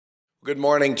Good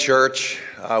morning, church.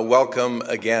 Welcome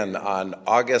again on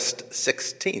August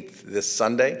 16th, this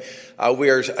Sunday. We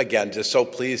are, again, just so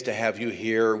pleased to have you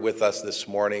here with us this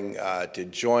morning to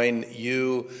join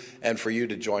you and for you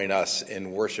to join us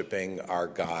in worshiping our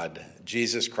God,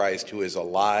 Jesus Christ, who is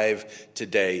alive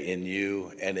today in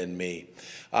you and in me.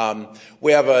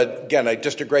 We have,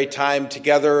 just a great time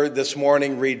together this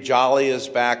morning. Reed Jolly is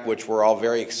back, which we're all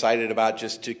very excited about,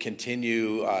 just to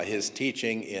continue his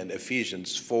teaching in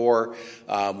Ephesians 4,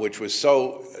 which was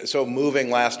so moving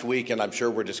last week, and I'm sure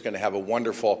we're just going to have a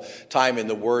wonderful time in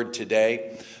the Word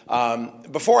today.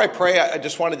 Before I pray, I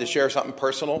just wanted to share something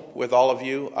personal with all of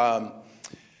you.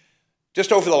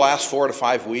 Just over the last 4 to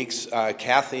 5 weeks,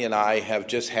 Kathy and I have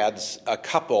just had a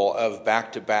couple of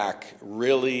back-to-back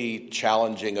really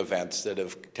challenging events that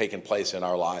have taken place in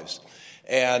our lives.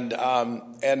 And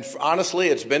honestly,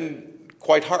 it's been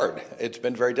quite hard. It's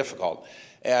been very difficult.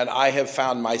 And I have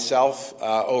found myself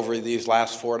over these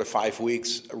last 4 to 5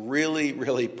 weeks really,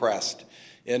 really pressed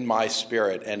in my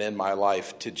spirit and in my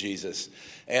life to Jesus.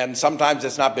 And sometimes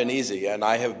it's not been easy, and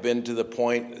I have been to the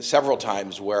point several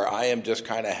times where I am just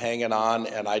kind of hanging on,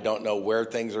 and I don't know where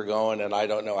things are going, and I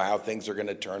don't know how things are going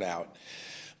to turn out.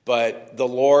 But the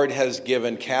Lord has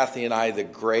given Kathy and I the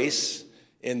grace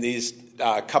in these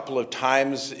couple of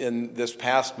times in this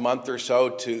past month or so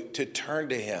to turn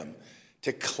to Him,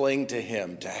 to cling to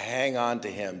Him, to hang on to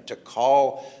Him, to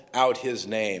call out His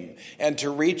name, and to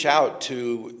reach out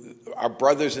to our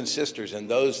brothers and sisters and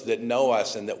those that know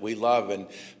us and that we love and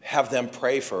have them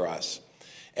pray for us.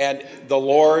 And the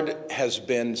Lord has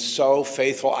been so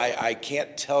faithful. I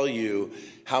can't tell you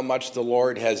how much the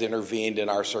Lord has intervened in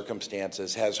our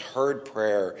circumstances, has heard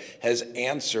prayer, has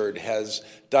answered, has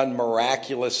done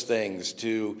miraculous things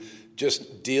to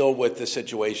just deal with the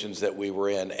situations that we were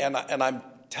in. And I'm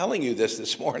telling you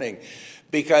this morning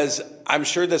because I'm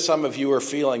sure that some of you are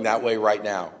feeling that way right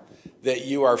now, that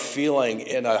you are feeling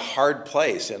in a hard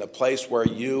place, in a place where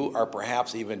you are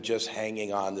perhaps even just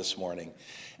hanging on this morning.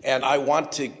 And I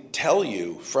want to tell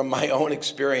you from my own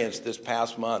experience this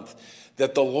past month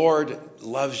that the Lord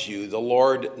loves you. The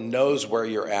Lord knows where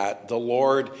you're at. The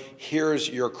Lord hears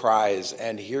your cries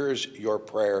and hears your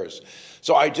prayers.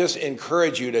 So I just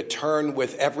encourage you to turn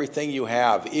with everything you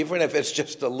have, even if it's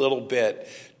just a little bit.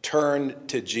 Turn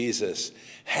to Jesus.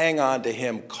 Hang on to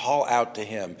Him. Call out to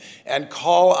Him. And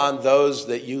call on those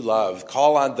that you love.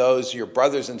 Call on those, your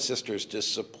brothers and sisters, to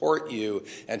support you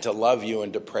and to love you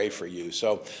and to pray for you.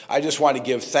 So I just want to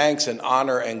give thanks and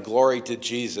honor and glory to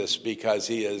Jesus because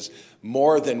He is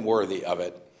more than worthy of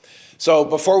it. So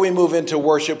before we move into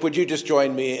worship, would you just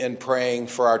join me in praying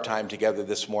for our time together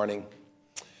this morning?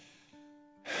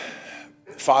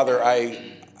 Father,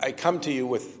 I come to you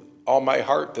with all my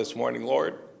heart this morning,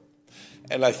 Lord.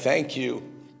 And I thank you.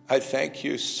 I thank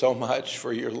you so much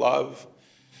for your love,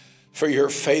 for your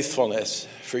faithfulness,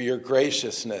 for your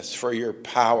graciousness, for your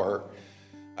power.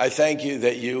 I thank you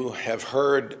that you have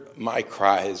heard my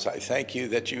cries. I thank you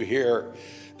that you hear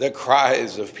the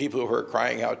cries of people who are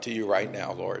crying out to you right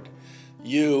now, Lord.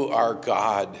 You are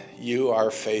God. You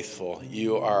are faithful.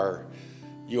 You are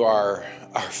our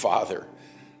Father.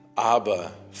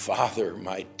 Abba, Father,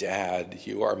 my Dad.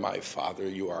 You are my Father.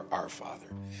 You are our Father.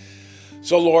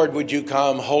 So, Lord, would you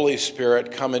come, Holy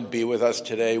Spirit, come and be with us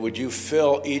today. Would you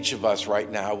fill each of us right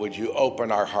now? Would you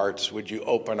open our hearts? Would you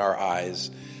open our eyes?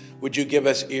 Would you give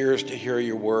us ears to hear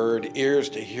your word, ears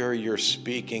to hear your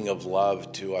speaking of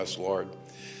love to us, Lord?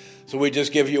 So we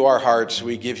just give you our hearts.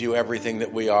 We give you everything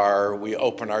that we are. We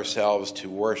open ourselves to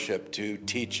worship, to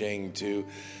teaching, to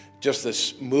just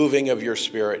this moving of your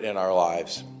Spirit in our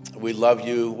lives. We love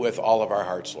you with all of our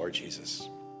hearts, Lord Jesus.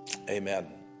 Amen.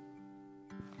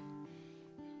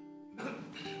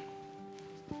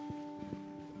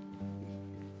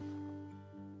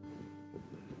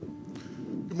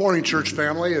 Good morning, church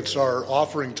family. It's our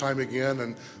offering time again,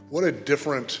 and what a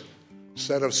different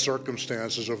set of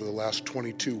circumstances over the last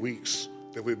 22 weeks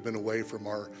that we've been away from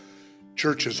our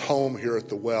church's home here at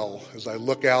the Well. As I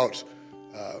look out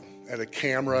at a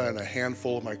camera and a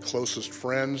handful of my closest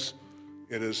friends,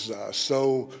 it is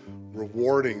so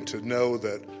rewarding to know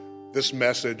that this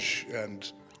message and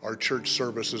our church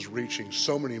service is reaching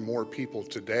so many more people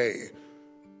today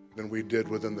than we did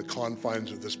within the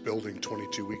confines of this building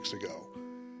 22 weeks ago.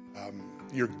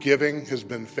 Your giving has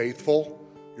been faithful.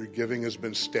 Your giving has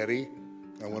been steady.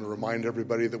 I want to remind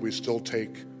everybody that we still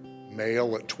take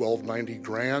mail at $12.90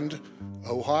 grand,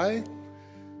 Ojai.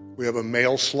 We have a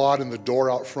mail slot in the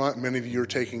door out front. Many of you are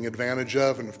taking advantage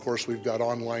of. And, of course, we've got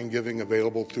online giving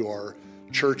available through our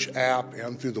church app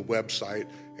and through the website,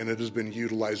 and it has been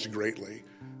utilized greatly.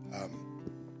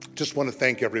 Just want to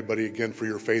thank everybody again for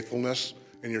your faithfulness.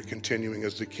 and you're continuing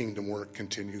as the kingdom work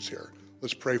continues here.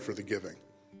 Let's pray for the giving.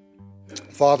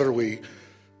 Father, we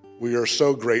are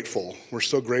so grateful. We're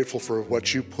so grateful for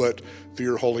what you put through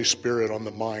your Holy Spirit on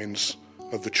the minds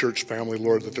of the church family,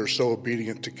 Lord, that they're so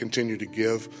obedient to continue to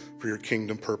give for your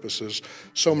kingdom purposes.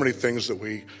 So many things that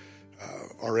we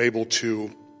are able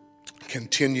to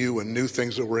continue and new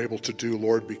things that we're able to do,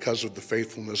 Lord, because of the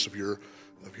faithfulness of your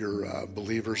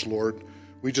believers, Lord.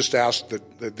 We just ask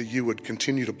that you would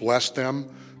continue to bless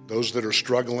them, those that are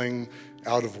struggling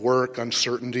out of work,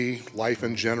 uncertainty, life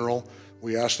in general.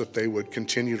 We ask that they would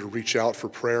continue to reach out for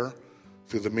prayer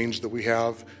through the means that we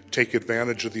have, take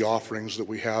advantage of the offerings that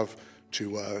we have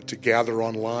to gather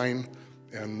online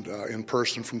and in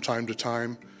person from time to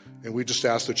time. And we just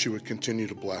ask that you would continue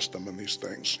to bless them in these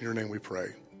things. In your name we pray.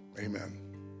 Amen.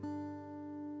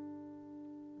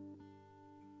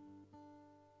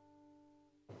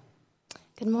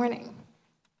 Good morning.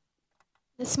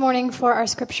 This morning for our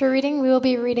scripture reading, we will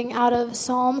be reading out of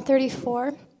Psalm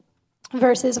 34,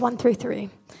 verses 1 through 3.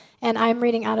 And I'm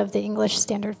reading out of the English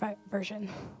Standard Version.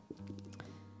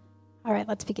 All right,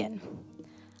 let's begin.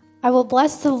 I will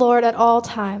bless the Lord at all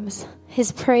times.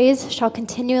 His praise shall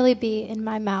continually be in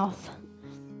my mouth.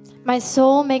 My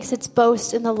soul makes its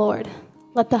boast in the Lord.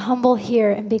 Let the humble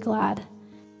hear and be glad.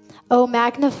 Oh,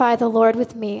 magnify the Lord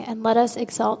with me, and let us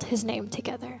exalt his name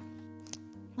together.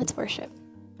 Let's worship.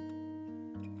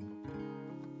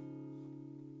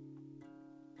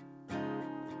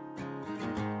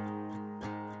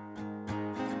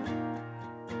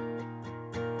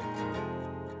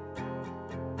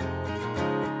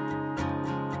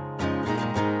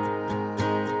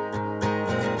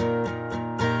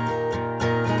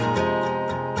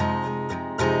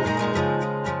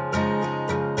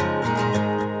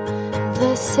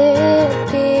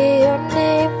 Blessed be your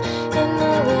name in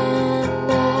the land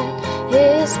that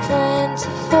is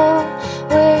plentiful,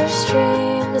 where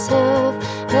streams of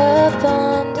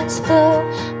abundance flow.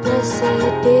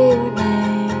 Blessed be your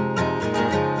name.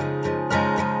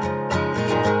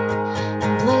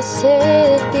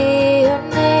 Blessed be your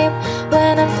name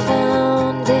when I'm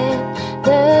found in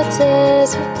the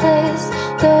desert place.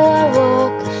 Though I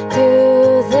walk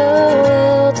through the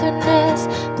wilderness,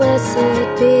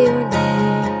 blessed be your name.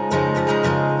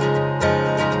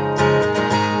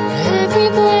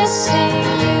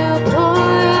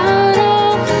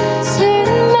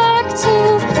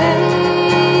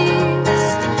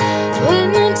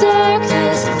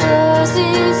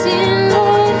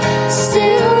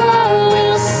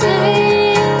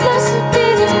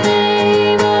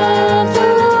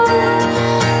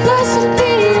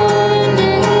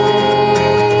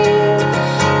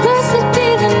 Blessed be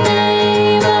the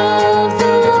name of the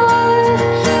Lord.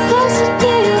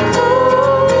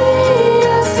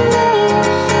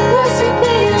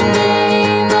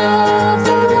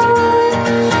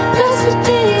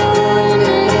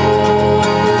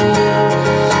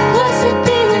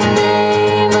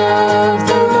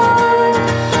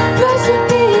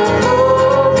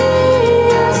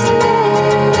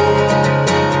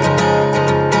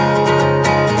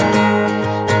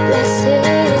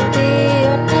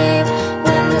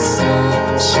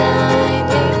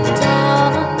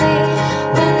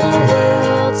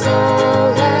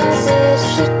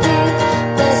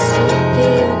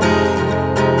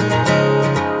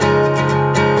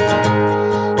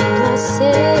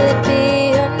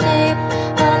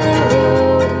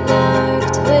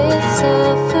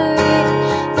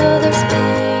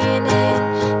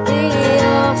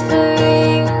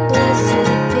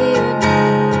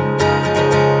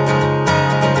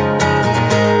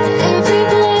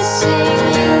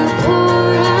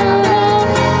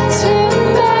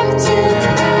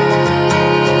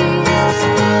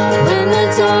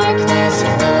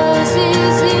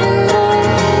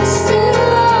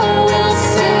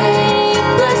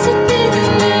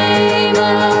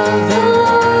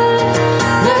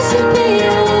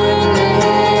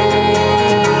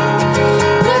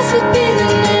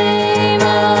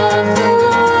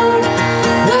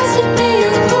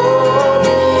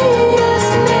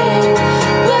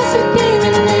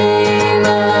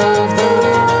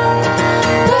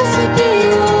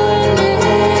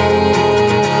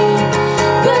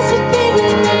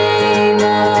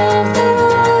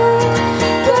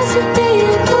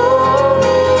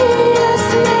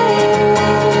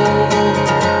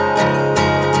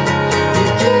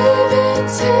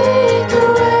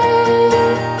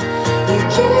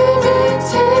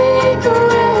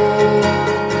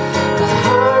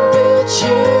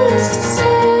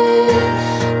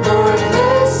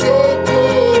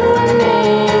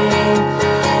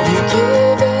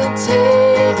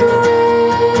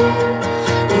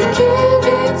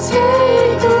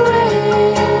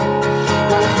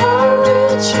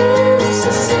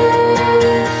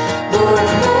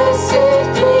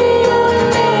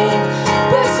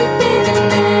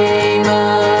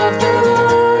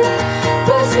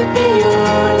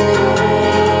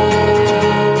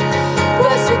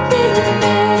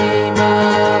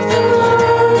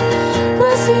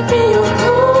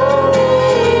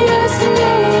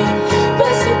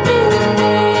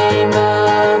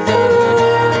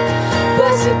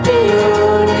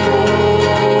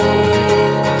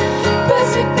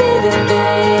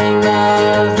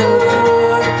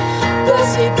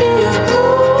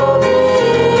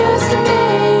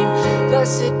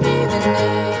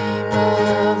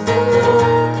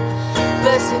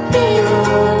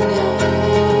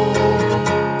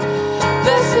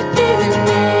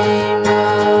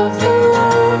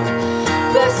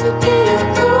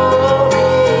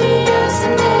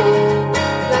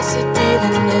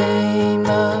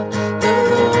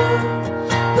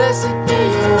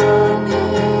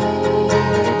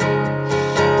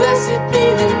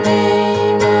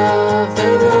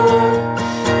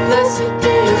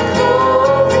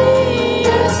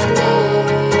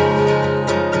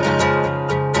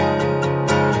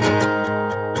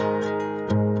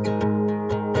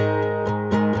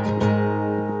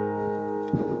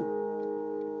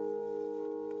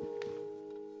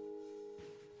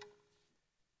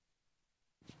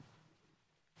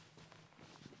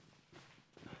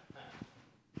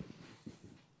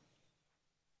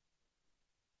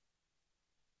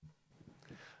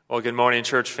 Well, good morning,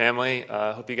 church family.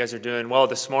 Hope you guys are doing well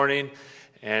this morning.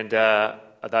 And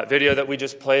that video that we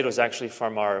just played was actually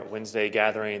from our Wednesday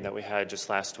gathering that we had just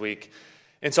last week.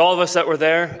 And to all of us that were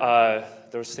there,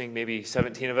 there was, I think, maybe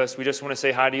 17 of us. We just want to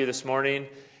say hi to you this morning.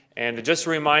 And just a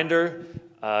reminder,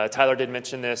 Tyler did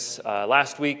mention this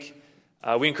last week.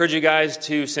 We encourage you guys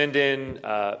to send in,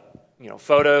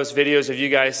 photos, videos of you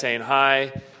guys saying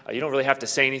hi. You don't really have to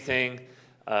say anything.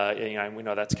 We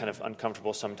know that's kind of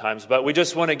uncomfortable sometimes, but we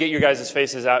just want to get your guys'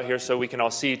 faces out here so we can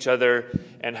all see each other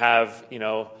and have,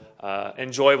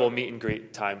 enjoyable meet and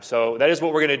greet time. So that is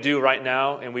what we're going to do right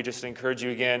now, and we just encourage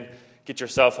you again, get your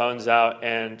cell phones out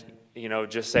and,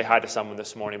 just say hi to someone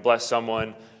this morning. Bless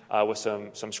someone with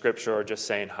some scripture or just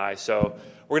saying hi. So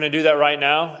we're going to do that right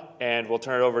now, and we'll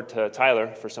turn it over to Tyler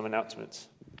for some announcements.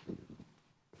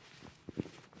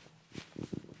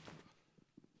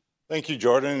 Thank you,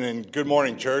 Jordan, and good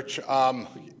morning, church. I want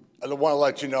to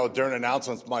let you know during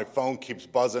announcements, my phone keeps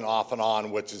buzzing off and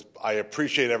on, which is, I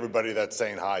appreciate everybody that's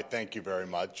saying hi. Thank you very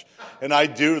much. And I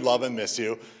do love and miss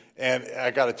you. And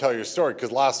I got to tell you a story,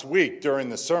 because last week during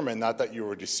the sermon, not that you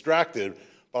were distracted,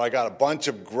 but I got a bunch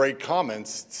of great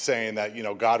comments saying that,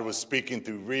 God was speaking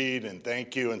through Reed, and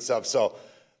thank you and stuff. So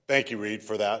thank you, Reed,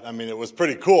 for that. I mean, it was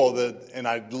pretty cool, and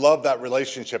I love that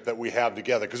relationship that we have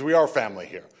together, because we are family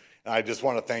here. And I just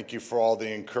want to thank you for all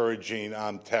the encouraging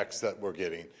texts that we're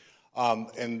getting.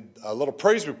 And a little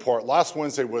praise report. Last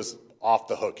Wednesday was off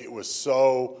the hook. It was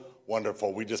so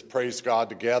wonderful. We just praised God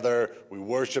together. We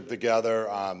worshiped together.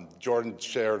 Jordan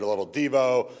shared a little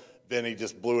Devo. Vinny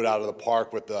just blew it out of the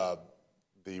park with the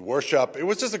worship. It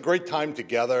was just a great time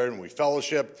together, and we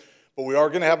fellowshiped. But we are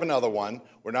going to have another one.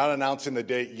 We're not announcing the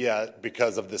date yet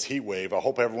because of this heat wave. I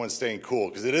hope everyone's staying cool,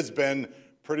 because it has been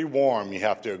pretty warm, you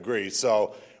have to agree.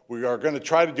 So we are going to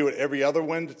try to do it every other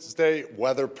Wednesday,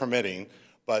 weather permitting,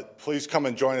 but please come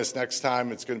and join us next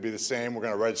time. It's going to be the same. We're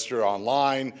going to register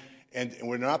online, and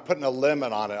we're not putting a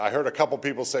limit on it. I heard a couple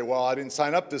people say, well, I didn't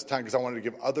sign up this time because I wanted to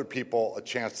give other people a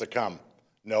chance to come.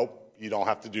 Nope, you don't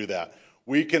have to do that.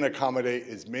 We can accommodate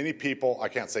as many people, I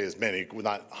can't say as many,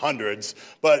 not hundreds,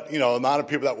 but the amount of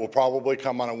people that will probably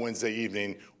come on a Wednesday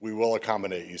evening, we will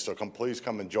accommodate you. So please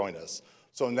come and join us.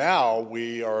 So now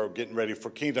we are getting ready for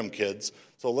Kingdom Kids.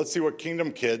 So let's see what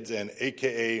Kingdom Kids and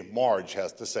AKA Marge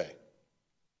has to say.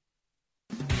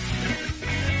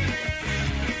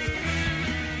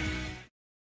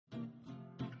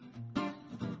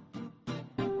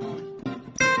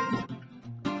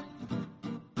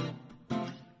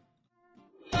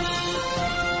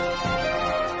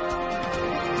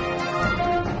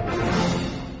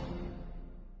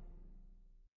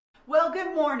 Well,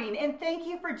 good morning, and thank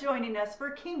you for joining us for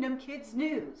Kingdom Kids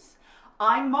News.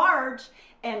 I'm Marge,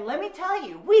 and let me tell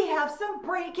you, we have some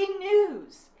breaking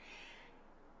news.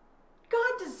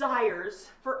 God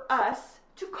desires for us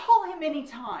to call him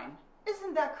anytime.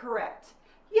 Isn't that correct?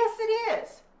 Yes, it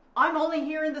is. I'm only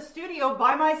here in the studio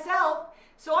by myself,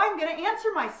 so I'm going to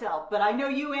answer myself, but I know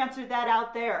you answered that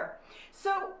out there.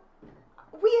 So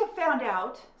we have found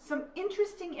out some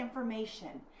interesting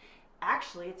information.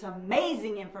 Actually, it's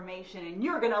amazing information, and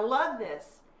you're going to love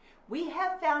this. We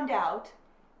have found out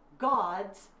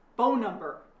God's phone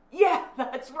number. Yeah,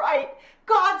 that's right.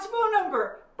 God's phone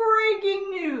number. Breaking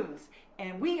news.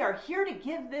 And we are here to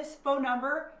give this phone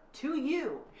number to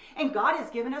you. And God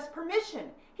has given us permission.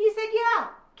 He said, yeah,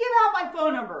 give out my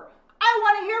phone number. I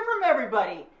want to hear from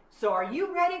everybody. So are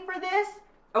you ready for this?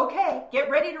 Okay,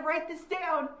 get ready to write this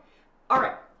down. All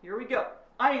right, here we go.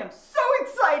 I am so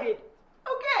excited.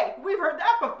 Okay, we've heard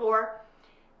that before.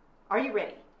 Are you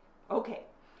ready? Okay.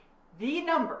 The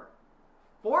number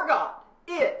for God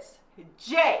is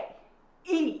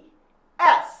JESUS.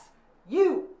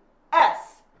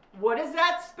 What does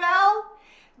that spell?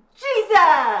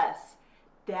 Jesus.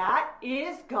 That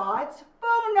is God's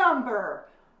phone number.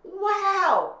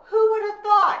 Wow, who would have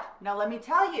thought? Now let me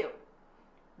tell you.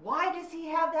 Why does he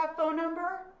have that phone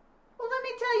number? Well, let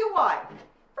me tell you why.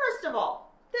 First of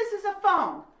all, this is a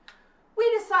phone. We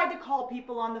decide to call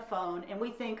people on the phone and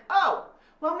we think, oh,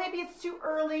 well, maybe it's too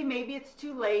early, maybe it's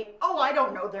too late. Oh, I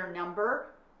don't know their number.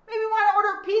 Maybe we want to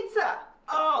order pizza.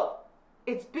 Oh,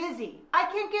 it's busy. I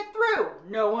can't get through.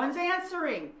 No one's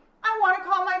answering. I want to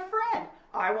call my friend.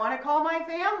 I want to call my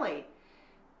family.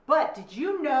 But did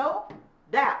you know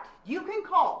that you can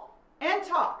call and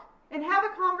talk and have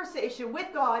a conversation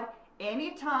with God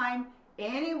anytime,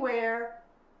 anywhere,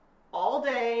 all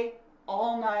day,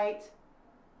 all night,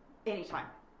 anytime?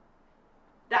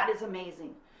 That is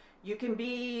amazing. You can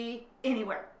be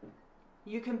anywhere.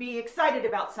 You can be excited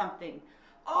about something.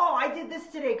 Oh, I did this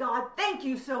today, God. Thank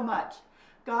you so much.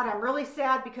 God, I'm really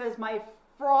sad because my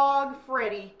frog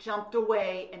Freddy jumped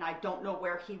away, and I don't know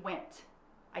where he went.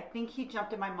 I think he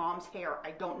jumped in my mom's hair.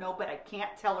 I don't know, but I can't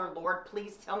tell her, Lord,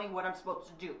 please tell me what I'm supposed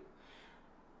to do.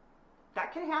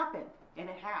 That can happen, and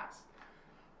it has.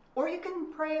 Or you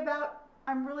can pray about,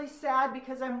 I'm really sad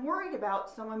because I'm worried about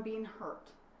someone being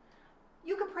hurt.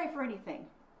 You can pray for anything.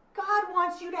 God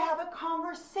wants you to have a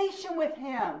conversation with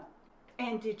him.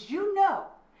 And did you know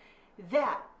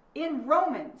that in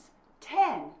Romans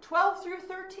 10:12 through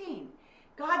 13,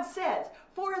 God says,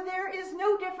 for there is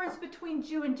no difference between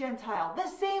Jew and Gentile. The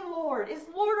same Lord is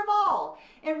Lord of all,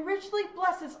 and richly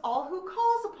blesses all who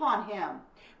calls upon him.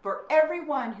 For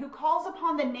everyone who calls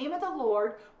upon the name of the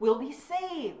Lord will be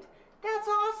saved. That's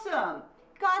awesome.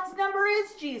 God's number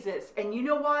is Jesus. And you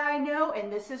know why I know,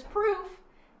 and this is proof.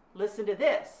 Listen to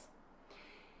this.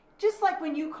 Just like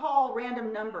when you call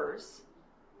random numbers,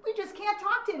 we just can't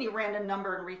talk to any random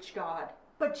number and reach God.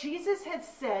 But Jesus had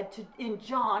said in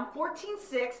John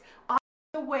 14:6, I am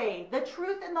the way, the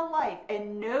truth, and the life,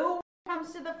 and no one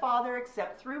comes to the Father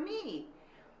except through me.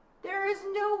 There is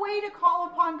no way to call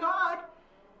upon God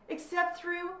except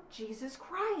through Jesus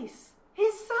Christ,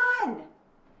 his Son.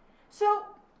 So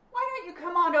why don't you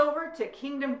come on over to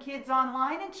Kingdom Kids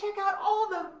Online and check out all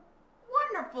the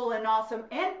wonderful and awesome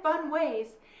and fun ways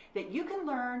that you can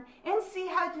learn and see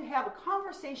how to have a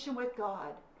conversation with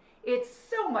God. It's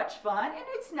so much fun, and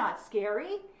it's not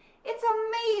scary. It's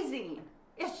amazing.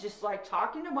 It's just like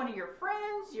talking to one of your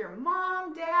friends, your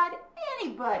mom, dad,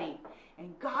 anybody.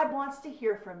 And God wants to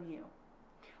hear from you.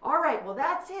 All right, well,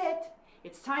 that's it.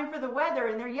 It's time for the weather,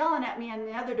 and they're yelling at me in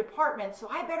the other department, so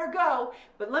I better go.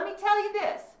 But let me tell you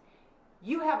this.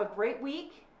 You have a great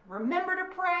week. Remember to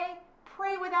pray.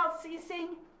 Pray without ceasing.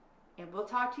 And we'll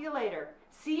talk to you later.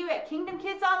 See you at Kingdom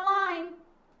Kids Online.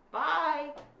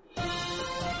 Bye.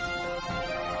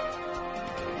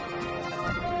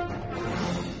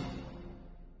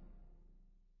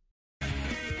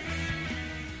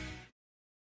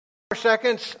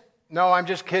 Seconds? No, I'm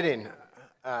just kidding.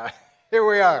 Here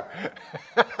we are.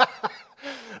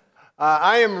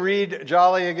 I am Reed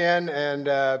Jolly again, and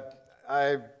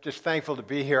I'm just thankful to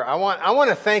be here. I want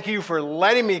to thank you for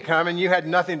letting me come, and you had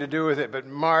nothing to do with it, but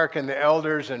Mark and the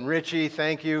elders and Richie,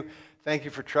 thank you. Thank you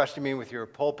for trusting me with your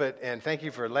pulpit, and thank you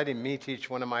for letting me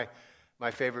teach one of my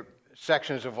favorite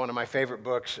sections of one of my favorite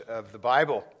books of the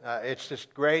Bible. It's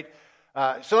just great.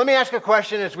 So let me ask a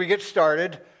question as we get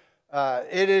started.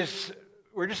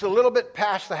 We're just a little bit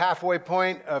past the halfway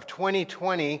point of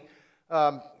 2020.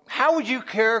 How would you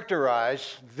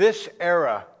characterize this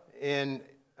era in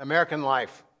American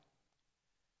life?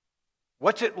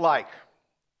 What's it like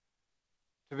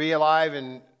to be alive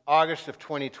in August of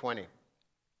 2020?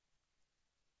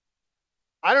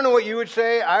 I don't know what you would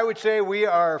say. I would say we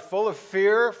are full of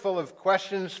fear, full of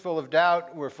questions, full of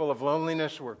doubt. We're full of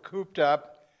loneliness. We're cooped up.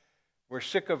 We're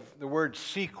sick of the word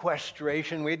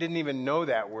sequestration. We didn't even know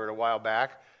that word a while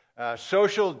back.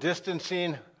 Social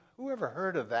distancing. Who ever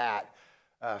heard of that?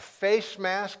 Face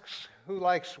masks. Who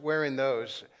likes wearing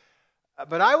those?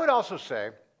 But I would also say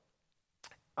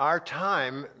our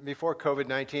time before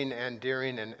COVID-19 and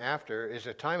during and after is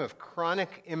a time of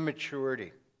chronic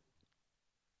immaturity.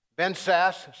 Ben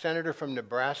Sasse, senator from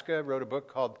Nebraska, wrote a book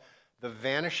called The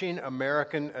Vanishing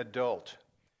American Adult.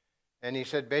 And he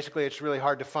said, basically, it's really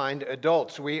hard to find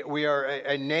adults. We are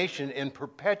a nation in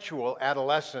perpetual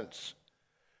adolescence.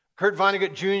 Kurt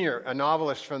Vonnegut Jr., a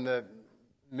novelist from the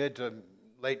mid to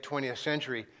late 20th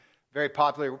century, very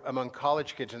popular among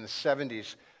college kids in the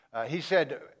 70s, he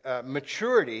said,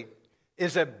 maturity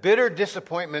is a bitter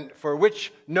disappointment for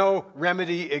which no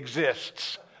remedy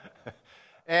exists.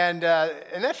 And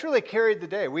that's really carried the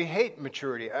day. We hate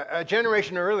maturity. A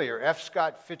generation earlier, F.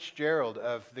 Scott Fitzgerald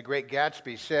of The Great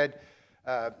Gatsby said,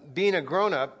 being a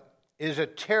grown-up is a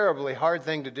terribly hard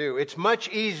thing to do. It's much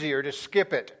easier to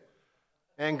skip it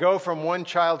and go from one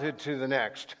childhood to the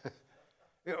next.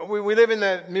 We live in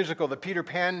the musical, the Peter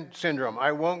Pan syndrome.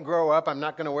 I won't grow up. I'm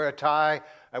not going to wear a tie.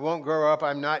 I won't grow up.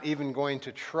 I'm not even going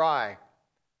to try.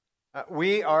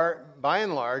 We are, by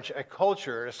and large, a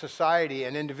culture, a society,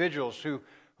 and individuals who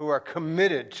are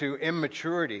committed to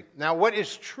immaturity. Now, what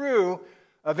is true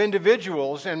of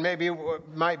individuals, and maybe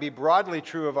might be broadly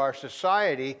true of our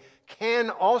society, can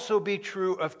also be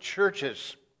true of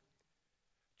churches.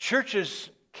 Churches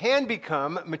can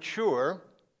become mature,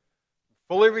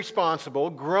 fully responsible,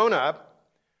 grown up,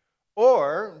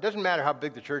 or, it doesn't matter how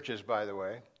big the church is, by the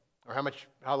way, or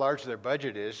how large their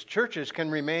budget is, churches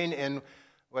can remain in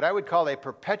what I would call a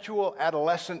perpetual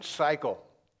adolescent cycle,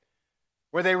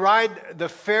 where they ride the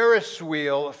Ferris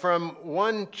wheel from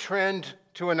one trend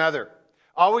to another,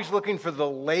 always looking for the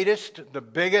latest, the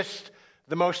biggest,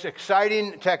 the most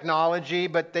exciting technology,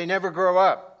 but they never grow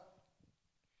up.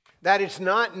 That is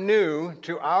not new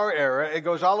to our era. It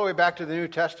goes all the way back to the New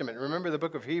Testament. Remember the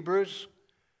book of Hebrews,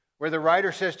 where the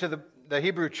writer says to the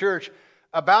Hebrew church,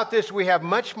 about this we have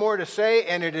much more to say,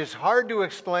 and it is hard to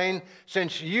explain,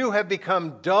 since you have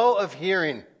become dull of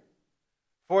hearing.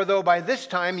 For though by this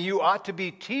time you ought to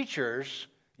be teachers,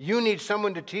 you need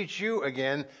someone to teach you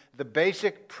again the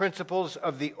basic principles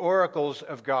of the oracles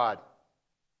of God.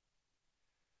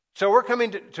 So we're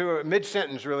coming to a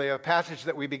mid-sentence, really, a passage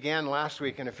that we began last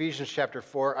week in Ephesians chapter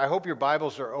 4. I hope your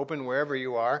Bibles are open wherever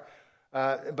you are.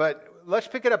 But let's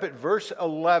pick it up at verse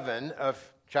 11 of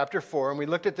chapter 4. And we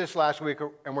looked at this last week,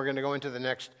 and we're going to go into the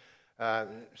next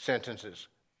sentences.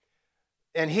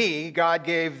 And God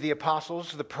gave the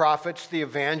apostles, the prophets, the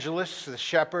evangelists, the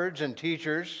shepherds, and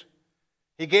teachers.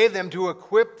 He gave them to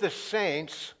equip the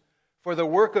saints for the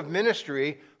work of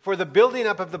ministry, for the building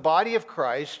up of the body of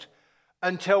Christ,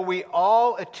 until we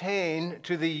all attain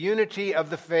to the unity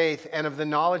of the faith and of the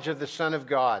knowledge of the Son of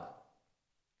God,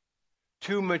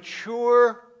 to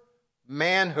mature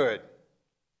manhood,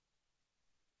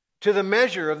 to the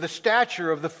measure of the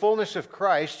stature of the fullness of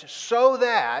Christ, so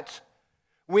that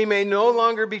we may no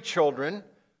longer be children,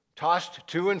 tossed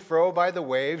to and fro by the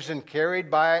waves and carried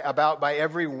about by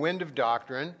every wind of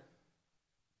doctrine,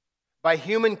 by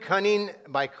human cunning,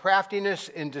 by craftiness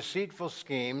in deceitful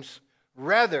schemes.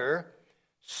 Rather,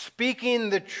 speaking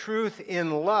the truth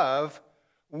in love,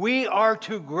 we are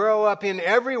to grow up in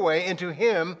every way into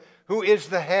Him who is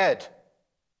the head,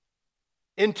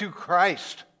 into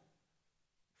Christ,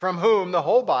 from whom the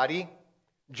whole body,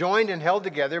 joined and held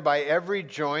together by every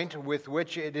joint with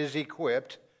which it is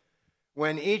equipped,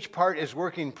 when each part is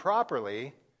working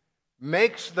properly,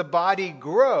 makes the body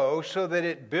grow so that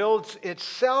it builds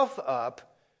itself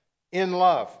up in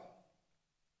love.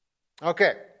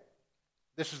 Okay.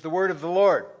 This is the word of the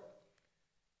Lord.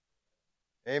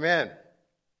 Amen.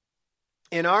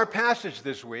 In our passage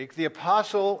this week, the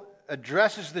apostle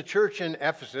addresses the church in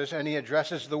Ephesus, and he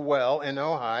addresses the well in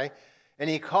Ojai, and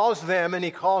he calls them and he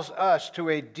calls us to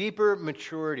a deeper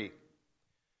maturity.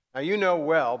 Now, you know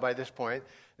well by this point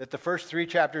that the first 3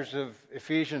 chapters of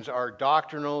Ephesians are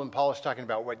doctrinal, and Paul is talking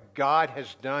about what God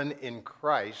has done in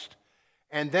Christ.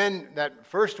 And then that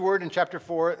first word in chapter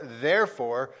 4,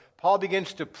 therefore, Paul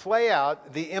begins to play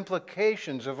out the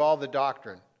implications of all the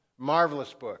doctrine.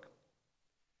 Marvelous book.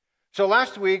 So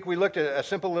last week we looked at a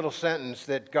simple little sentence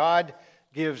that God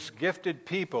gives gifted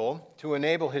people to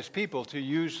enable His people to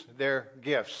use their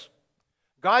gifts.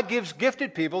 God gives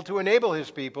gifted people to enable His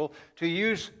people to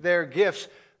use their gifts.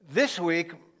 This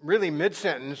week, really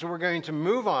mid-sentence, we're going to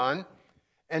move on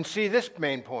and see this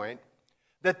main point,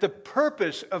 that the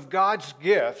purpose of God's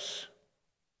gifts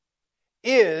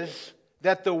is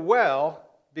that the well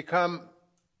becomes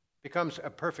a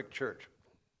perfect church.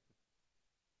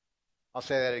 I'll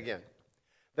say that again.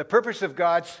 The purpose of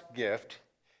God's gift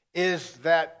is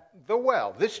that the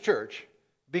well, this church,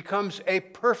 becomes a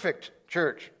perfect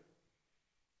church.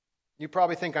 You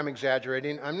probably think I'm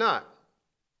exaggerating. I'm not.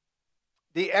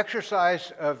 The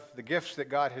exercise of the gifts that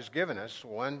God has given us,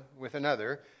 one with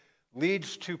another,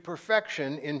 leads to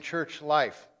perfection in church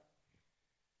life.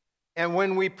 And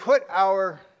when we put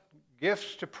our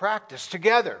gifts to practice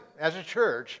together as a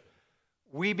church,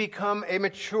 we become a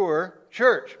mature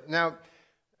church. Now,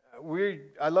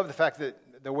 I love the fact that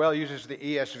the well uses the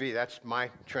ESV. That's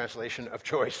my translation of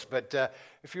choice. But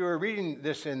if you were reading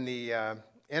this in the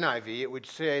NIV, it would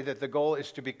say that the goal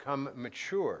is to become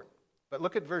mature. But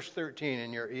look at verse 13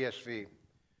 in your ESV.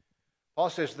 Paul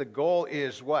says the goal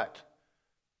is what?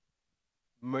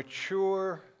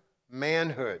 Mature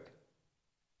manhood.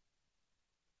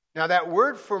 Now, that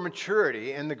word for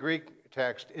maturity in the Greek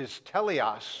text is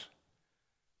teleos,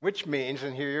 which means,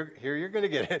 and here you're going to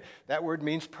get it, that word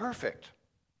means perfect.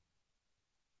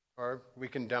 Or we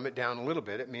can dumb it down a little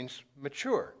bit. It means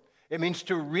mature. It means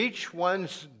to reach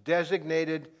one's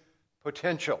designated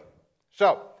potential.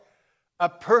 So, a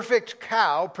perfect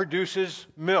cow produces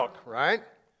milk, right?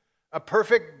 A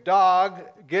perfect dog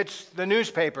gets the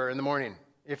newspaper in the morning,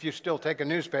 if you still take a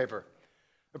newspaper.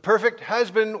 A perfect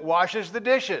husband washes the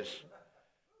dishes.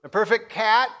 A perfect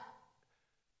cat,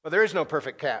 well, there is no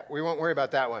perfect cat. We won't worry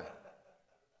about that one.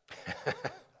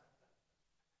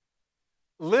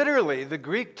 Literally, the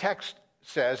Greek text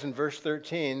says in verse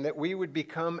 13 that we would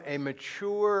become a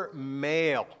mature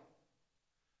male.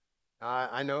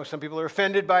 I know some people are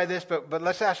offended by this, but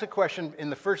let's ask the question, in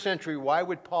the first century, why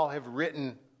would Paul have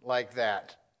written like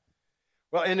that?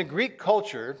 Well, in a Greek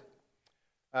culture,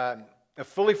 a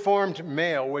fully formed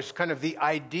male was kind of the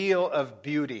ideal of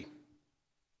beauty.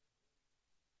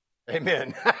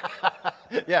 Amen.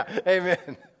 Yeah,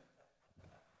 amen.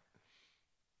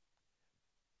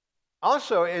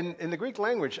 Also, in the Greek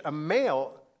language, a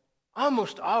male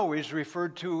almost always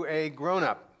referred to a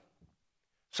grown-up.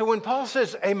 So when Paul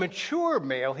says a mature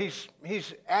male, he's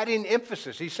adding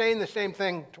emphasis. He's saying the same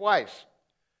thing twice.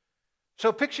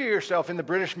 So picture yourself in the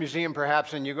British Museum,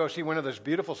 perhaps, and you go see one of those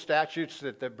beautiful statues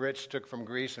that the Brits took from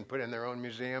Greece and put in their own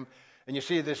museum, and you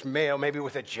see this male, maybe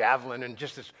with a javelin and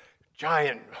just this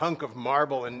giant hunk of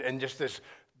marble and just this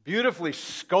beautifully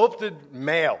sculpted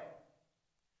male.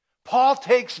 Paul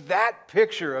takes that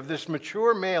picture of this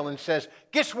mature male and says,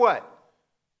 guess what?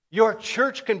 Your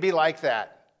church can be like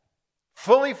that.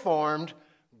 Fully formed,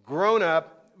 grown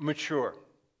up, mature.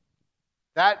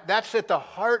 That's at the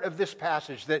heart of this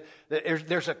passage, that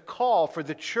there's a call for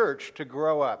the church to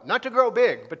grow up. Not to grow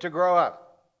big, but to grow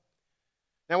up.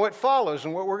 Now what follows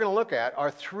and what we're going to look at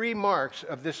are three marks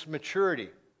of this maturity.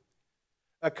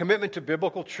 A commitment to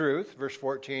biblical truth, verse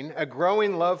 14. A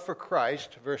growing love for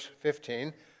Christ, verse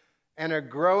 15. And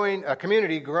a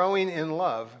community growing in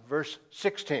love, verse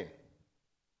 16.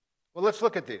 Well, let's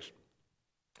look at these.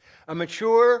 A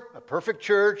mature, a perfect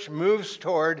church moves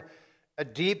toward a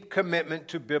deep commitment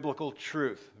to biblical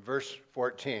truth, verse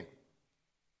 14.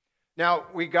 Now,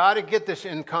 we got to get this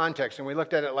in context, and we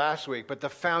looked at it last week, but the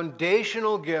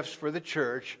foundational gifts for the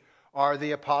church are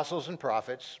the apostles and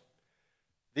prophets.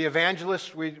 The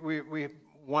evangelists, we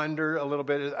wonder a little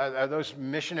bit, are those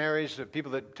missionaries, the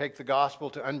people that take the gospel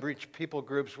to unreached people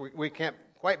groups? We can't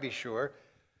quite be sure.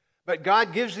 But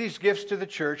God gives these gifts to the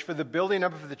church for the building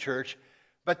up of the church.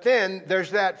 But then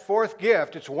there's that fourth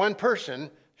gift. It's one person,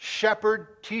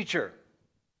 shepherd teacher.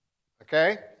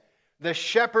 Okay? The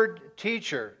shepherd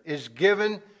teacher is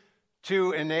given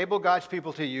to enable God's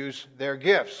people to use their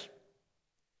gifts.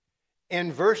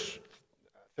 In verse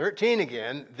 13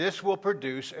 again, this will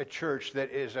produce a church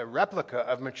that is a replica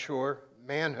of mature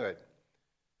manhood.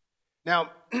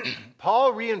 Now,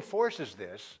 Paul reinforces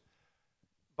this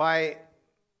by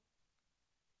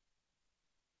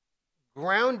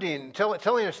grounding,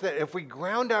 telling us that if we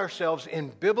ground ourselves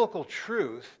in biblical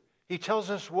truth, he tells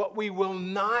us what we will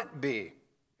not be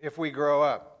if we grow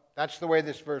up. That's the way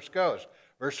this verse goes.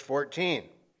 Verse 14.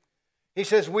 He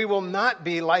says, we will not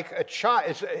be like a child.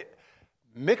 It's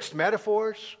mixed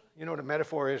metaphors. You know what a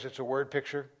metaphor is? It's a word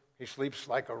picture. He sleeps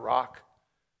like a rock.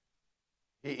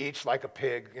 He eats like a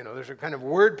pig. You know, there's a kind of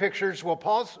word pictures. Well,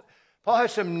 Paul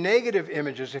has some negative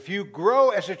images. If you grow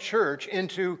as a church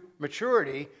into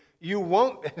maturity, you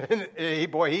won't,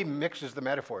 he mixes the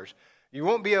metaphors. You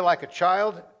won't be like a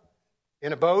child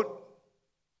in a boat,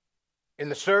 in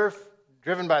the surf,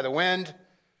 driven by the wind.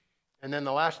 And then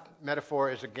the last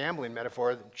metaphor is a gambling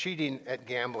metaphor, cheating at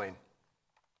gambling.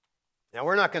 Now,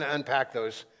 we're not going to unpack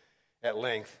those at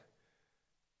length.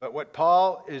 But what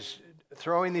Paul is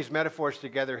throwing these metaphors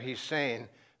together, he's saying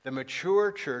the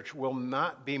mature church will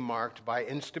not be marked by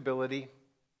instability,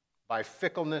 by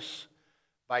fickleness,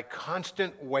 by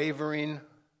constant wavering,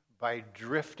 by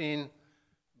drifting,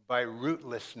 by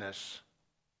rootlessness.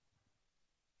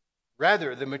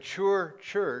 Rather, the mature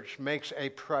church makes a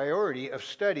priority of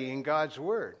studying God's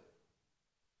Word.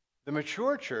 The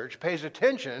mature church pays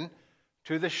attention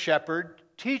to the shepherd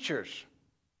teachers.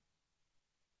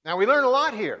 Now, we learn a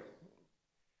lot here.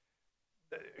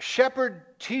 Shepherd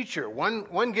teacher,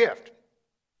 one gift.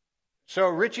 So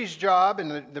Richie's job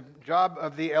and the job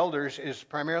of the elders is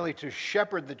primarily to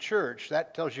shepherd the church.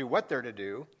 That tells you what they're to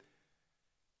do.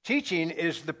 Teaching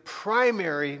is the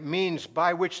primary means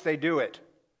by which they do it.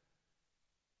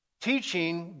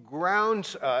 Teaching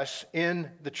grounds us in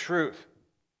the truth.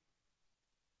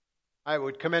 I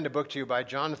would commend a book to you by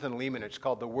Jonathan Leeman. It's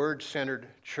called The Word-Centered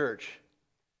Church.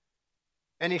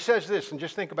 And he says this, and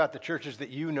just think about the churches that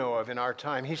you know of in our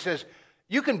time. He says,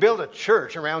 you can build a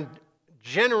church around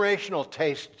generational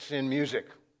tastes in music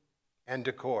and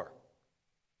decor,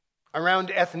 around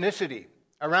ethnicity,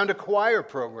 around a choir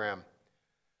program,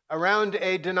 around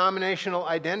a denominational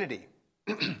identity,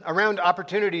 around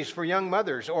opportunities for young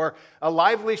mothers, or a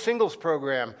lively singles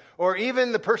program, or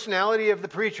even the personality of the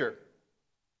preacher.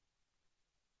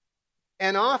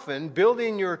 And often,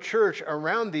 building your church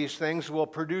around these things will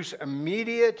produce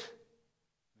immediate,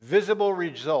 visible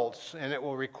results, and it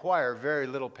will require very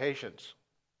little patience.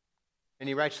 And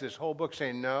he writes this whole book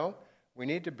saying, no, we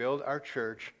need to build our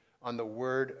church on the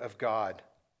Word of God.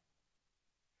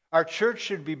 Our church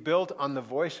should be built on the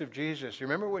voice of Jesus. You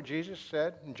remember what Jesus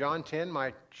said in John 10?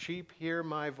 My sheep hear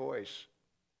my voice.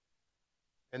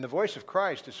 And the voice of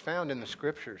Christ is found in the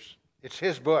Scriptures. It's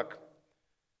his book.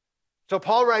 So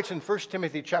Paul writes in 1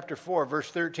 Timothy chapter 4, verse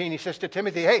 13, he says to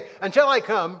Timothy, hey, until I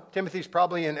come, Timothy's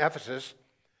probably in Ephesus,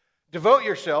 Devote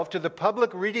yourself to the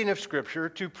public reading of Scripture,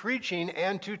 to preaching,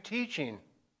 and to teaching.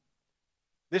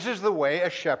 This is the way a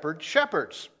shepherd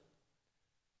shepherds.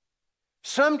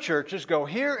 Some churches go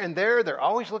here and there. They're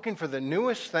always looking for the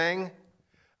newest thing.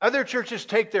 Other churches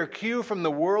take their cue from the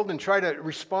world and try to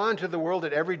respond to the world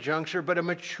at every juncture. But a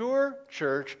mature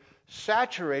church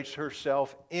saturates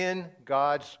herself in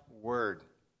God's Word.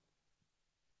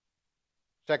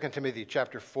 2 Timothy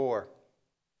chapter 4,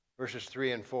 verses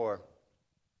 3 and 4.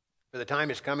 For the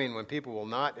time is coming when people will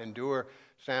not endure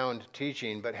sound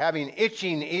teaching, but having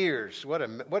itching ears, what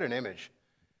an image.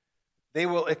 They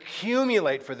will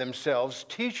accumulate for themselves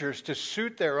teachers to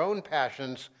suit their own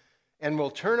passions and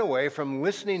will turn away from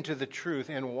listening to the truth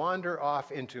and wander off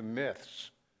into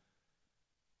myths.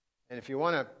 And if you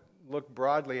want to look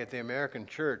broadly at the American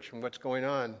church and what's going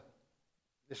on,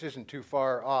 this isn't too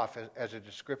far off as a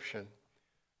description.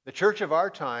 The church of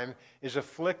our time is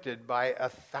afflicted by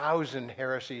 1,000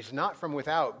 heresies, not from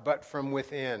without, but from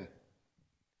within.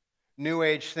 New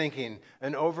Age thinking,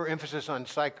 an overemphasis on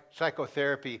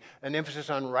psychotherapy, an emphasis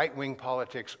on right-wing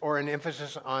politics, or an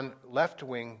emphasis on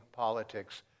left-wing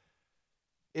politics.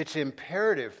 It's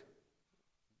imperative,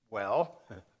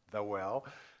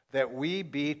 that we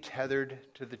be tethered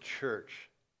to the church,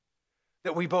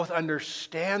 that we both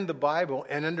understand the Bible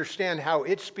and understand how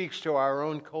it speaks to our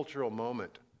own cultural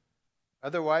moment.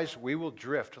 Otherwise, we will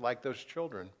drift like those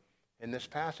children in this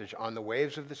passage on the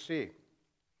waves of the sea.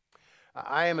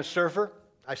 I am a surfer.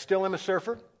 I still am a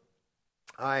surfer.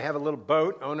 I have a little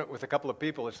boat, own it with a couple of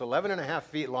people. It's 11 and a half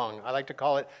feet long. I like to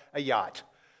call it a yacht.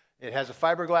 It has a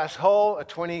fiberglass hull, a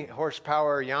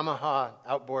 20-horsepower Yamaha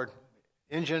outboard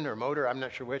engine or motor, I'm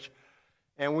not sure which.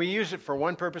 And we use it for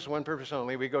one purpose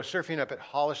only. We go surfing up at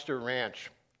Hollister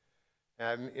Ranch.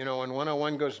 When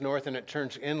 101 goes north and it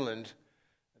turns inland,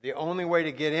 the only way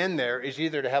to get in there is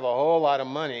either to have a whole lot of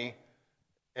money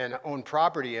and own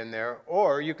property in there,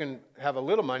 or you can have a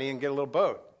little money and get a little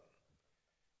boat.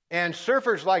 And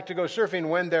surfers like to go surfing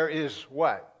when there is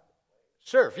what?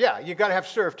 Surf. Yeah, you got to have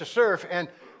surf to surf. And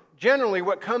generally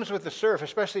what comes with the surf,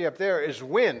 especially up there, is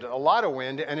wind, a lot of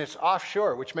wind, and it's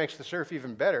offshore, which makes the surf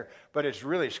even better, but it's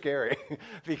really scary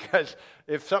because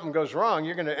if something goes wrong,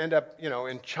 you're going to end up,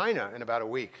 in China in about a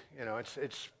week.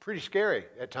 It's pretty scary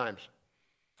at times.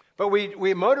 But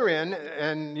we motor in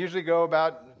and usually go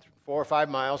about 4 or 5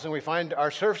 miles, and we find our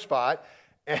surf spot,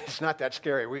 and it's not that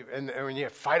scary. And when you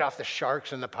fight off the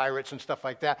sharks and the pirates and stuff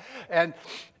like that, and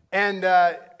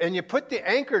you put the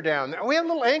anchor down. We have a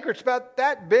little anchor. It's about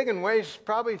that big and weighs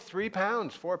probably 3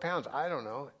 pounds, 4 pounds, I don't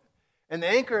know. And the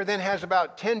anchor then has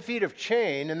about 10 feet of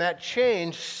chain, and that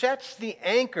chain sets the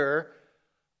anchor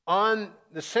on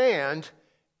the sand,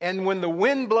 and when the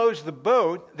wind blows the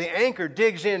boat, the anchor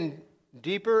digs in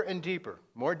deeper and deeper,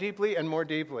 more deeply and more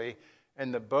deeply,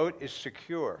 and the boat is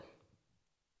secure.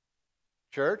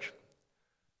 Church,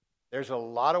 there's a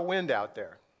lot of wind out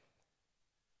there.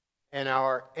 And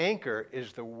our anchor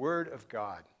is the Word of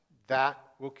God. That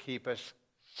will keep us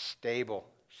stable,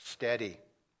 steady.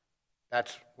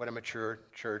 That's what a mature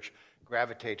church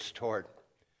gravitates toward.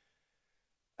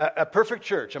 A perfect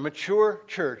church, a mature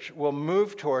church, will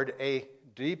move toward a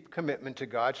deep commitment to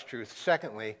God's truth.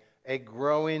 Secondly, a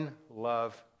growing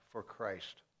love for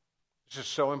Christ. This is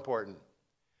so important.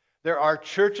 There are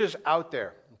churches out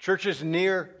there, churches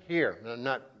near here. I'm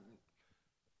not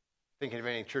thinking of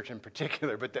any church in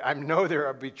particular, but I know there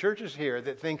will be churches here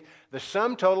that think the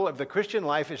sum total of the Christian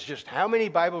life is just how many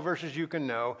Bible verses you can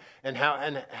know and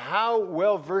how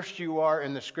well versed you are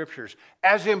in the Scriptures.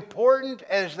 As important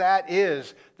as that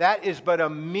is but a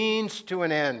means to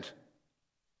an end.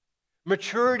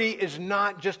 Maturity is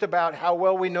not just about how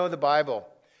well we know the Bible,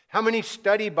 how many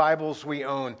study Bibles we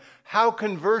own, how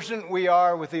conversant we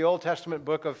are with the Old Testament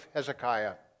book of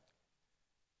Hezekiah.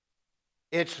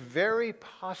 It's very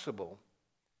possible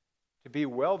to be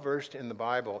well-versed in the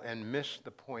Bible and miss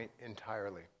the point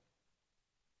entirely.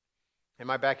 In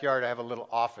my backyard, I have a little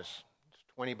office. It's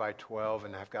 20 by 12,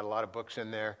 and I've got a lot of books in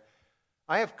there.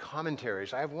 I have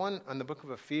commentaries. I have one on the book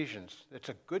of Ephesians. It's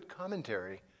a good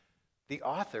commentary. The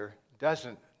author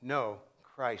doesn't know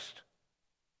Christ.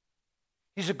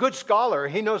 He's a good scholar.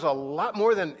 He knows a lot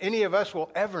more than any of us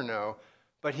will ever know,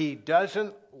 but he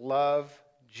doesn't love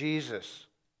Jesus.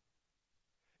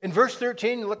 In verse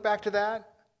 13, look back to that.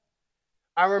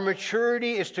 Our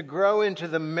maturity is to grow into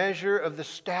the measure of the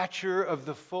stature of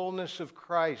the fullness of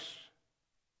Christ.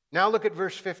 Now look at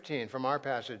verse 15 from our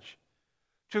passage.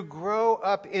 To grow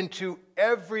up in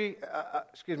every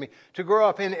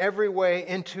way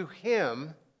into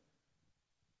Him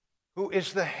who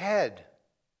is the head,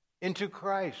 into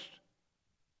Christ.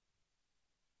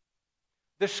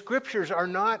 The Scriptures are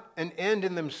not an end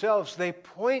in themselves. They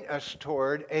point us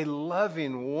toward a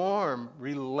loving, warm,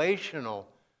 relational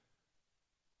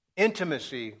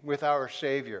intimacy with our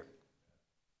Savior.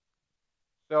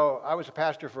 So I was a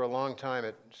pastor for a long time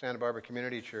at Santa Barbara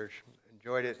Community Church.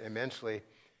 Enjoyed it immensely.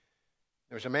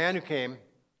 There was a man who came,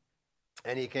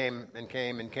 and he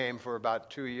came for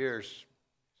about 2 years.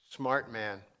 Smart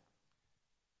man.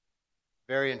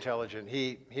 Very intelligent.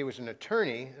 He was an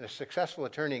attorney, a successful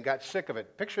attorney, and got sick of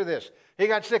it. Picture this. He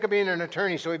got sick of being an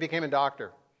attorney, so he became a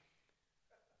doctor.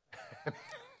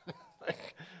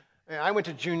 I went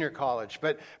to junior college,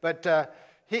 but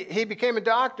he became a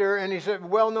doctor, and he's a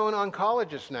well-known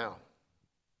oncologist now.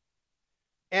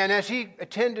 And as he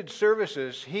attended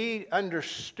services, he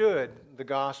understood the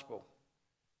gospel.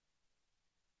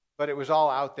 But it was all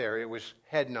out there. It was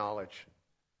head knowledge.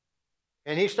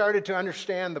 And he started to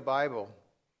understand the Bible.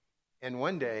 And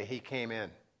one day he came in.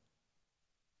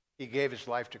 He gave his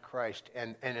life to Christ,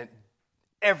 and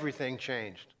everything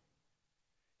changed.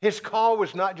 His call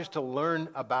was not just to learn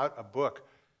about a book,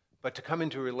 but to come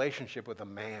into a relationship with a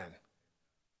man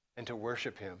and to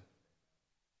worship him.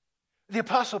 The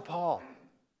Apostle Paul,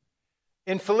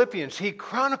 in Philippians, he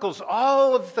chronicles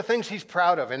all of the things he's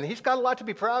proud of, and he's got a lot to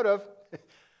be proud of. He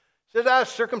says, I was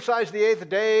circumcised the 8th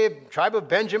day, tribe of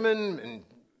Benjamin, and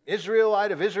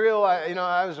Israelite of Israel.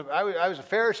 I was a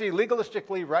Pharisee,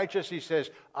 legalistically righteous. He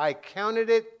says, I counted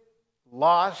it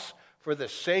loss for the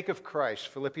sake of Christ.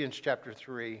 Philippians chapter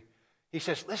 3. He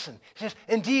says, listen, he says,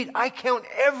 indeed, I count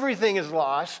everything as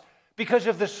loss because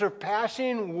of the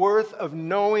surpassing worth of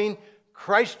knowing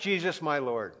Christ Jesus my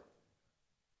Lord.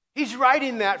 He's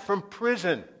writing that from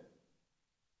prison.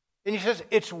 And he says,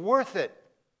 it's worth it.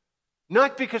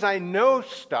 Not because I know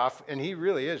stuff, and he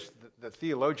really is the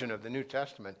theologian of the New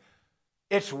Testament.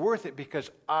 It's worth it because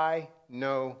I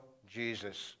know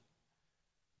Jesus.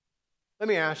 Let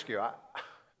me ask you,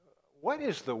 what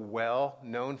is the well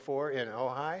known for in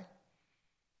Ojai?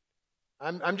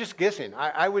 I'm just guessing.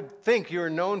 I would think you're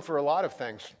known for a lot of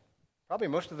things. Probably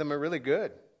most of them are really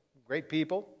good. Great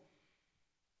people.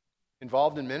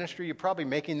 Involved in ministry. You're probably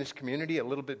making this community a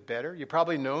little bit better. You're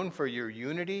probably known for your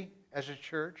unity as a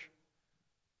church.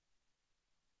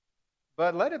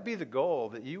 But let it be the goal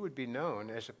that you would be known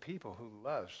as a people who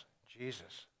loves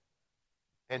Jesus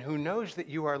and who knows that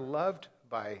you are loved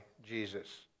by Jesus.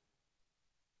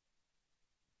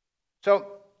 So,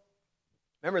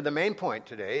 remember, the main point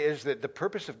today is that the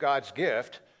purpose of God's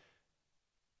gift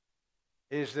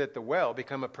is that the well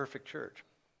become a perfect church,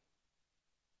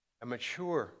 a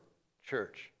mature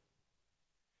church.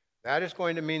 That is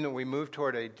going to mean that we move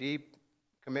toward a deep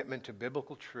commitment to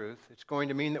biblical truth. It's going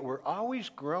to mean that we're always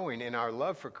growing in our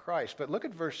love for Christ. But look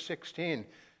at verse 16.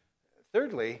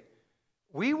 Thirdly,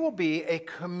 we will be a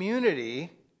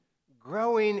community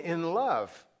growing in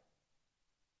love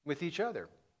with each other.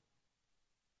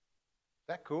 Is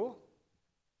that cool?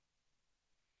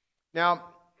 Now,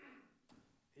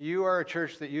 you are a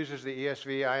church that uses the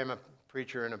ESV. I am a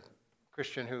preacher and a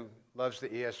Christian who loves the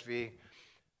ESV.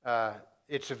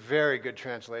 It's a very good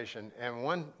translation.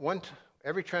 And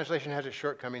every translation has its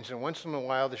shortcomings, and once in a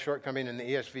while the shortcoming in the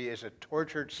ESV is a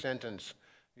tortured sentence.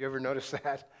 You ever notice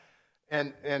that?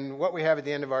 And what we have at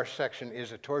the end of our section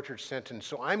is a tortured sentence.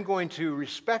 So I'm going to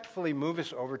respectfully move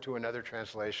us over to another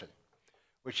translation,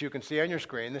 which you can see on your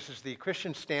screen. This is the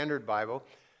Christian Standard Bible.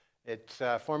 It's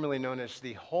formerly known as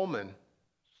the Holman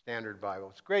Standard Bible.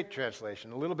 It's a great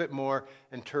translation, a little bit more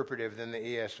interpretive than the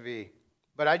ESV.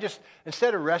 But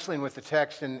instead of wrestling with the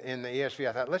text in the ESV,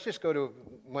 I thought, let's just go to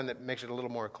one that makes it a little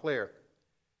more clear.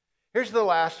 Here's the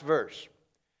last verse.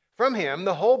 From him,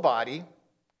 the whole body,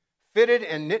 fitted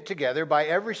and knit together by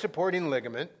every supporting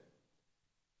ligament,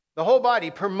 the whole body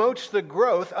promotes the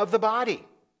growth of the body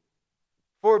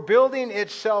for building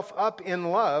itself up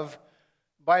in love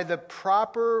by the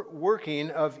proper working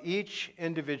of each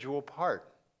individual part.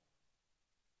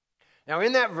 Now,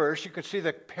 in that verse, you can see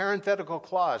the parenthetical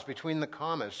clause between the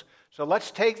commas. So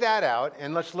let's take that out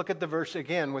and let's look at the verse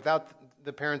again without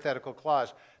the parenthetical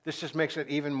clause. This just makes it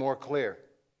even more clear.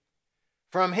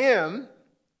 From him,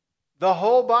 the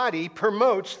whole body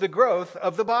promotes the growth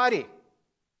of the body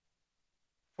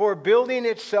for building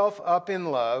itself up in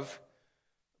love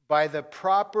by the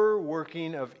proper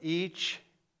working of each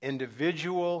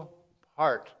individual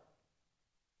part.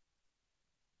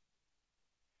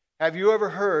 Have you ever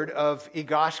heard of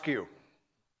egoscue?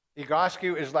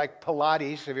 Egoscue is like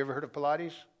Pilates. Have you ever heard of Pilates?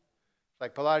 It's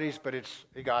like Pilates, but it's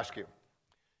egoscue.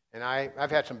 And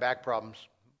I've had some back problems.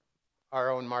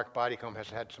 Our own Mark Bodycomb has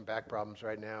had some back problems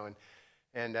right now.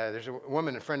 And there's a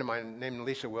woman, a friend of mine named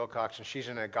Lisa Wilcox, and she's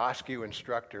an egoscue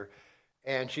instructor.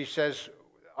 And she says,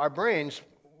 our brains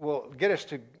will get us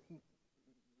to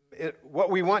what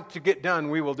we want to get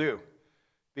done, we will do,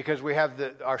 because we have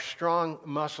our strong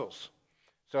muscles.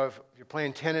 So if you're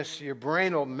playing tennis, your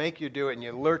brain will make you do it, and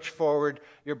you lurch forward.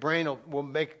 Your brain will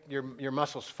make your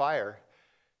muscles fire.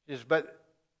 But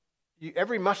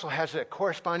every muscle has a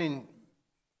corresponding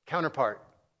counterpart.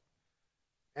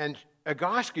 And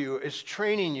Egoscue is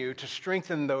training you to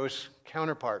strengthen those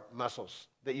counterpart muscles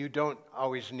that you don't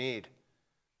always need.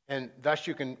 And thus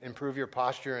you can improve your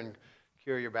posture and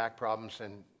cure your back problems,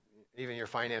 and even your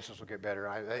finances will get better.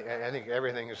 I think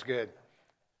everything is good.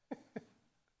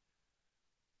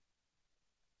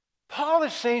 Paul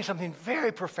is saying something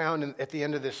very profound at the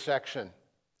end of this section.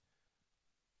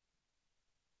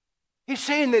 He's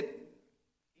saying that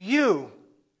you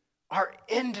are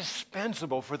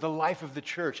indispensable for the life of the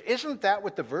church. Isn't that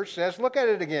what the verse says? Look at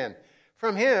it again.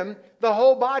 From him, the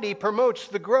whole body promotes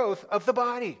the growth of the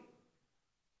body.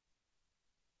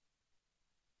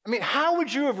 I mean, how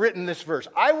would you have written this verse?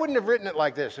 I wouldn't have written it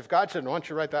like this. If God said, why don't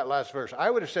you write that last verse? I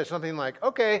would have said something like,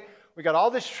 okay, we got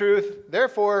all this truth,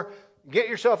 therefore, get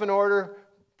yourself in order,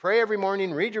 pray every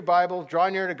morning, read your Bible, draw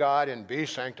near to God, and be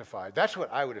sanctified. That's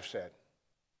what I would have said.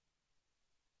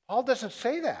 Paul doesn't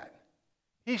say that.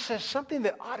 He says something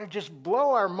that ought to just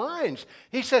blow our minds.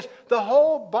 He says the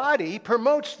whole body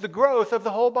promotes the growth of the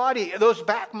whole body. Those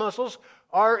back muscles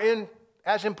are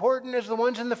as important as the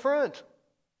ones in the front.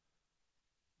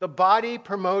 The body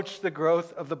promotes the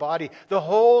growth of the body. The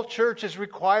whole church is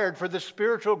required for the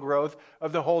spiritual growth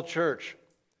of the whole church.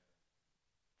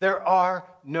 There are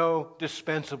no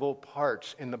dispensable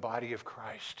parts in the body of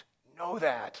Christ. Know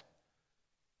that.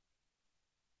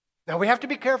 Now we have to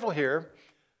be careful here,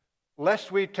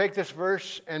 lest we take this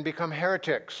verse and become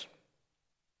heretics.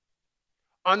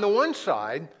 On the one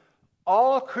side,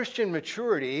 all Christian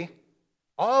maturity,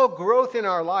 all growth in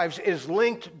our lives is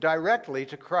linked directly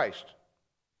to Christ.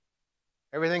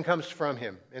 Everything comes from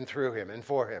him and through him and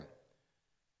for him.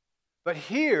 But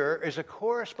here is a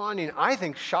corresponding, I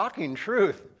think, shocking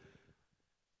truth.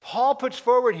 Paul puts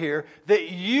forward here that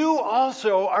you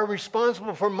also are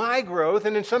responsible for my growth,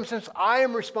 and in some sense, I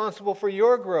am responsible for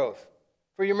your growth,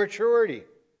 for your maturity.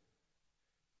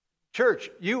 Church,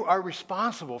 you are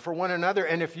responsible for one another,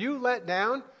 and if you let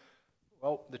down,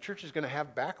 well, the church is going to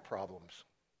have back problems.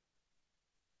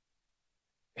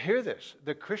 Hear this,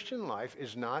 the Christian life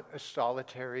is not a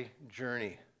solitary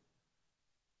journey.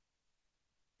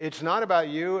 It's not about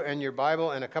you and your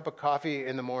Bible and a cup of coffee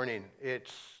in the morning.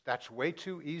 That's way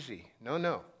too easy.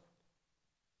 No.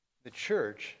 The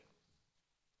church,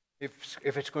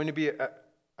 if it's going to be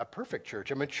a perfect church,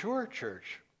 a mature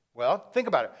church, well, think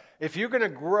about it. If you're going to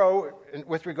grow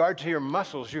with regard to your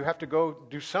muscles, you have to go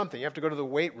do something. You have to go to the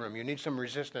weight room. You need some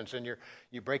resistance, and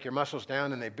you break your muscles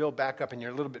down, and they build back up, and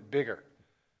you're a little bit bigger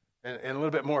and a little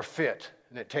bit more fit.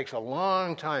 And it takes a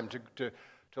long time to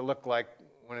look like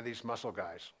one of these muscle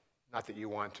guys. Not that you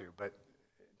want to, but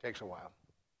it takes a while.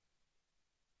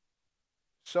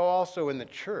 So also in the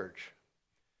church,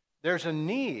 there's a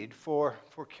need for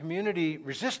community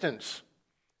resistance.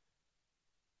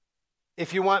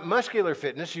 If you want muscular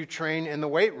fitness, you train in the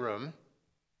weight room.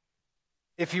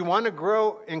 If you want to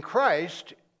grow in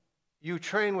Christ, you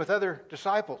train with other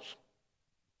disciples.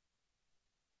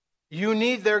 You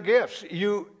need their gifts.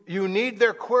 You need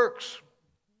their quirks.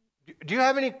 Do you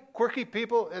have any quirky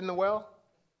people in the well?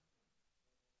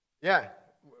 Yeah.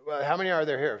 Well, how many are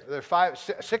there here? There are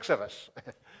 6 of us.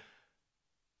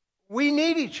 We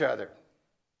need each other.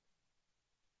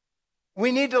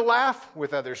 We need to laugh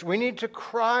with others. We need to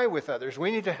cry with others. We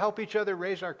need to help each other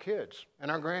raise our kids and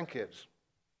our grandkids.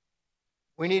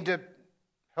 We need to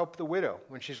help the widow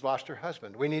when she's lost her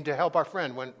husband. We need to help our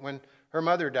friend when her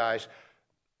mother dies.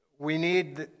 We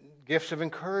need the gifts of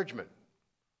encouragement.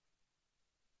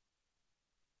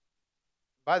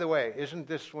 By the way, isn't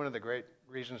this one of the great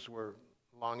reasons we're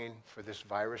longing for this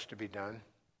virus to be done?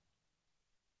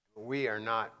 We are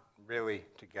not really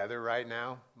together right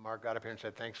now. Mark got up here and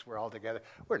said, thanks, we're all together.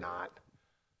 We're not.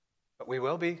 But we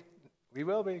will be. We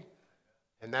will be.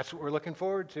 And that's what we're looking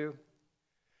forward to.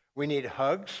 We need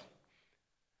hugs.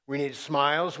 We need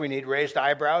smiles. We need raised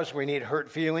eyebrows. We need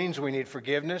hurt feelings. We need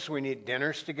forgiveness. We need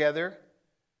dinners together.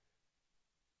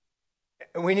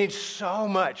 We need so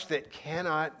much that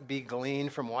cannot be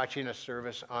gleaned from watching a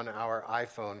service on our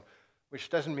iPhone, which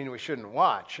doesn't mean we shouldn't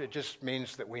watch. It just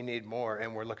means that we need more,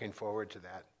 and we're looking forward to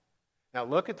that. Now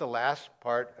look at the last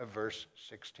part of verse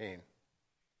 16.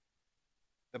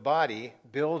 The body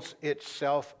builds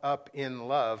itself up in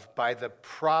love by the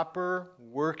proper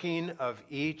working of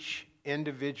each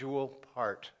individual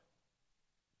part.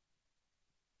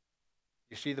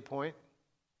 You see the point?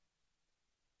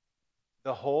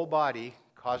 The whole body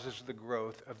causes the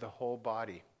growth of the whole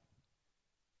body.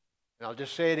 And I'll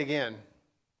just say it again.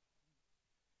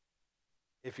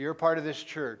 If you're part of this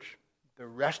church, the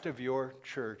rest of your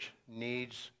church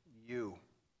needs you.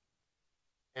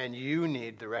 And you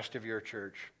need the rest of your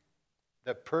church.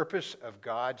 The purpose of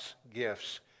God's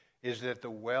gifts is that the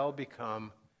well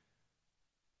becomes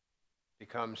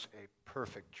a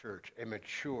perfect church, a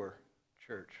mature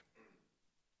church.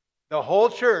 The whole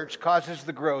church causes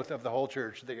the growth of the whole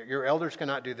church. Your elders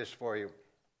cannot do this for you.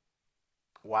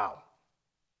 Wow.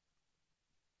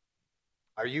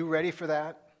 Are you ready for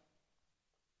that?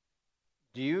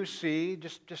 Do you see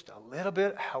just a little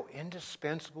bit how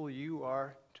indispensable you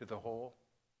are to the whole?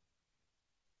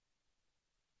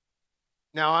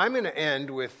 Now, I'm going to end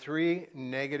with 3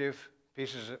 negative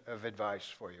pieces of advice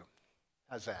for you.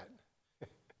 How's that?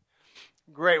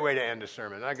 Great way to end a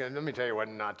sermon. Let me tell you what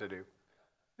not to do.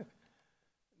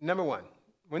 Number 1,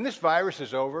 when this virus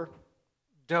is over,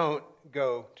 don't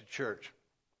go to church.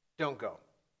 Don't go.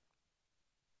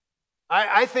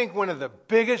 I think one of the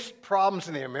biggest problems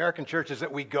in the American church is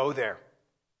that we go there.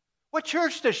 What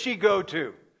church does she go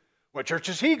to? What church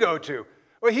does he go to?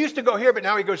 Well, he used to go here, but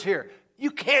now he goes here. You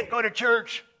can't go to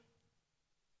church.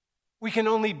 We can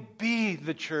only be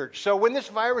the church. So when this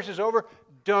virus is over,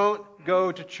 don't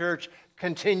go to church.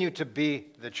 Continue to be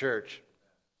the church.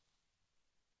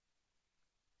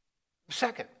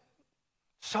 Second,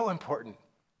 so important,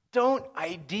 don't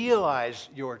idealize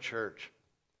your church.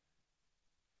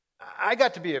 I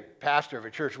got to be a pastor of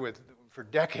a church for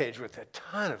decades with a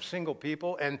ton of single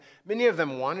people, and many of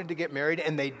them wanted to get married,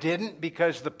 and they didn't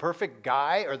because the perfect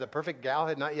guy or the perfect gal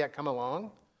had not yet come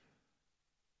along.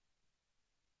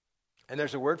 And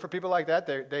there's a word for people like that.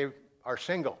 They are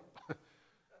single.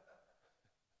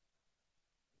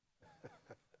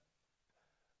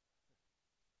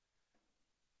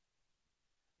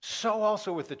 So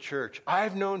also with the church.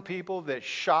 I've known people that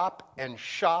shop and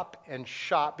shop and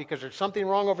shop because there's something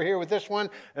wrong over here with this one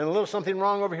and a little something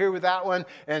wrong over here with that one.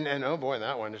 And oh boy,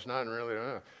 that one is not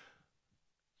really.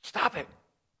 Stop it.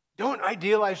 Don't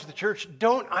idealize the church.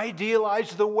 Don't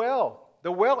idealize the well.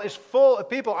 The well is full of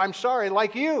people, I'm sorry,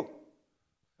 like you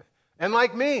and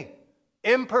like me.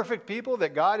 Imperfect people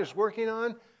that God is working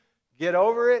on. Get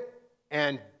over it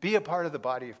and be a part of the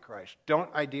body of Christ.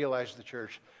 Don't idealize the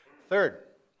church. Third,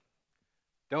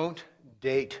 don't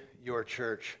date your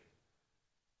church.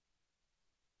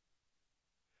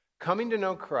 Coming to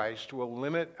know Christ will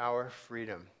limit our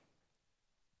freedom.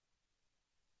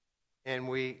 And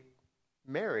we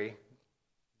marry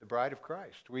the bride of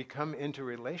Christ. We come into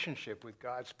relationship with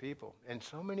God's people. And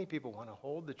so many people want to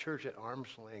hold the church at arm's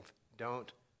length.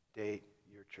 Don't date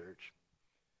your church.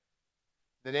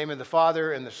 In the name of the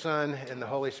Father, and the Son, and the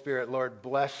Holy Spirit, Lord,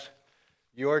 bless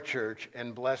your church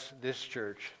and bless this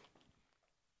church.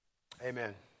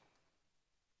 Amen.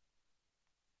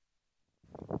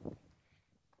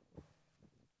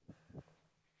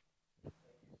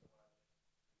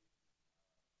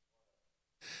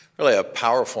 Really a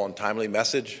powerful and timely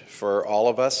message for all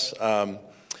of us. We're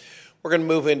going to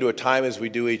move into a time, as we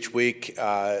do each week,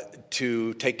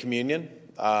 to take communion.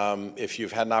 If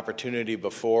you've had an opportunity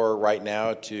before, right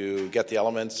now, to get the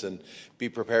elements and be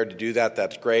prepared to do that,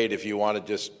 that's great. If you want to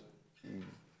just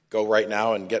go right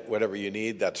now and get whatever you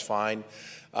need, that's fine.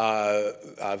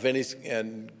 Vinny's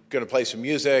going to play some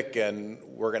music, and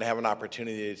we're going to have an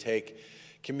opportunity to take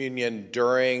communion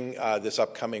during this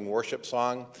upcoming worship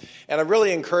song. And I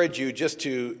really encourage you just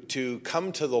to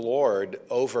come to the Lord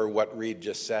over what Reed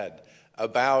just said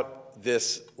about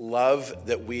this love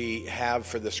that we have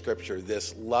for the Scripture,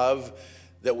 this love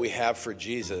that we have for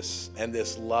Jesus, and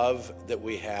this love that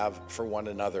we have for one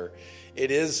another. It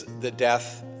is the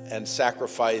death and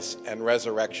sacrifice and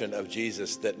resurrection of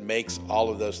Jesus that makes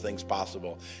all of those things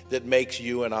possible, that makes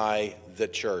you and I the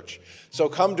church. So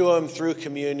come to him through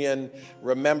communion,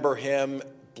 remember him,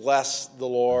 bless the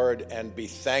Lord, and be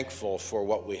thankful for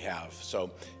what we have. So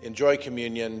enjoy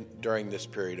communion during this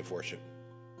period of worship.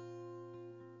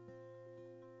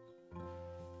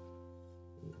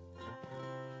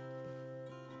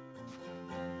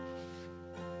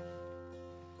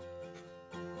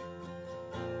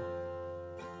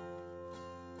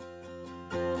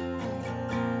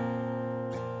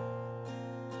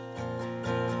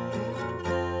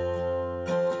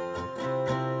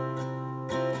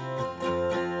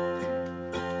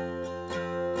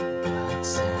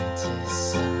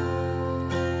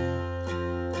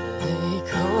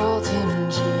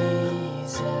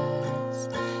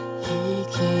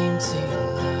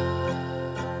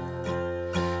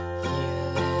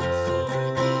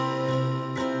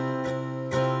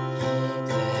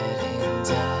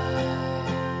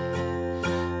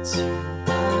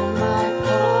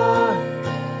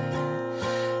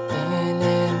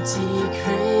 empty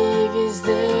grave is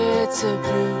there to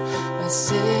prove my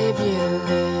Savior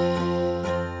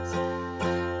lives.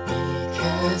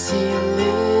 Because he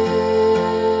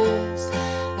lives,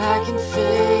 I can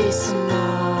face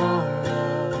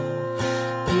tomorrow.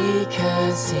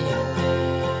 Because he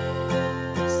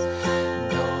lives,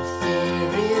 no fear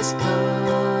is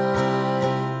gone.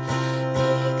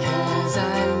 Because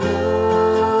I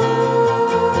know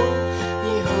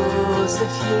he holds the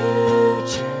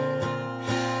future,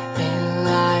 and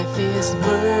life is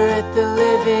worth the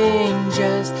living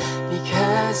just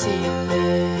because he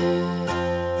lives.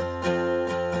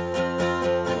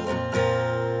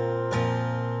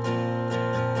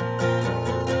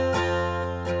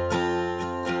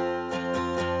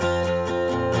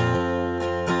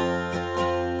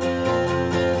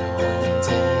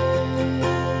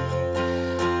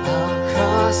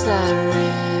 That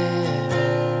river,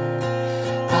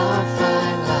 I'll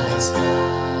find life's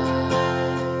fine,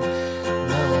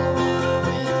 no more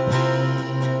with me.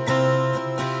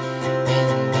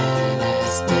 And then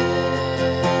as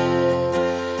death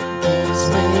gives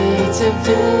way to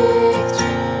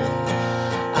victory,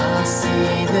 I'll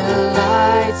see the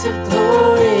lights of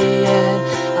glory, and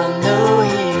I'll know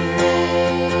he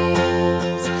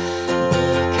reigns.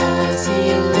 Because he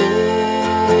lives,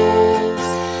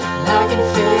 and I can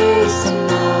face tomorrow.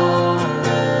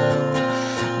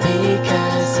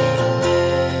 Because he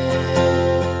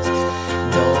lives,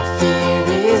 no fear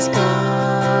is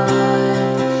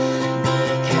gone.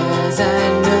 Because I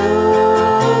know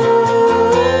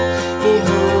he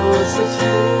holds the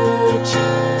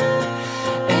future,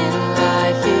 and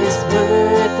life is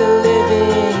worth the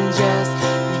living just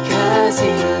because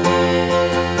he lives.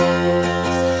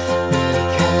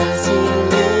 Because he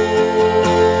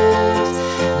lives,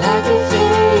 and I can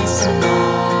face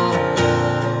tomorrow.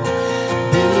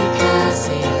 Because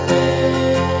he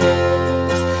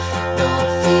lives, no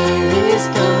fear is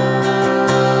gone.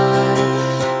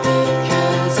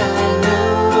 Because I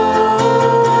know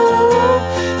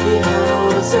he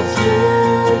holds the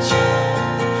future,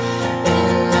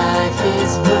 and life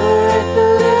is worth the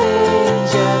living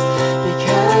just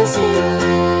because he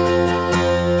lives.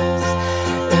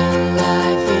 And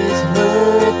life is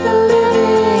worth the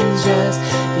living just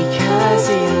because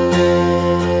he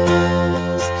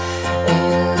lives.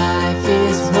 And life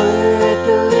is worth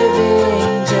the living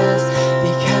just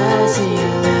because he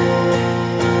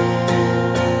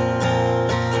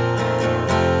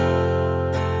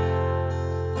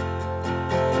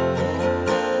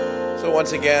So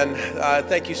once again,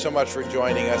 thank you so much for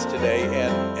joining us today.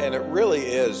 And it really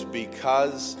is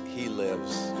because he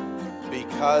lives,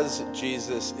 because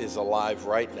Jesus is alive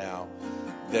right now,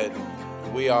 that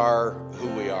we are who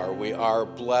we are. We are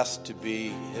blessed to be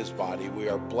his body. We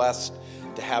are blessed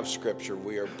to have Scripture.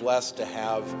 We are blessed to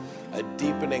have a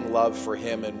deepening love for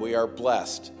him, and we are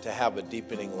blessed to have a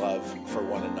deepening love for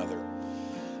one another.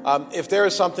 If there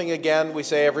is something, again, we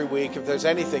say every week, if there's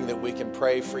anything that we can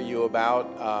pray for you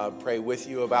about, pray with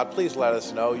you about, please let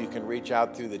us know. You can reach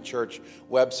out through the church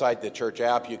website, the church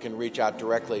app. You can reach out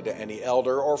directly to any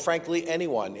elder or, frankly,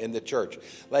 anyone in the church.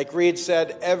 Like Reed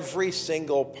said, every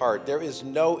single part. There is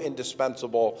no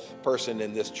indispensable person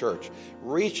in this church.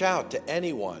 Reach out to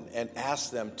anyone and ask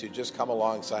them to just come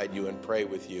alongside you and pray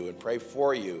with you and pray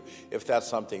for you if that's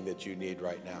something that you need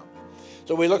right now.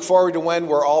 So we look forward to when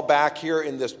we're all back here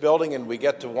in this building and we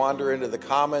get to wander into the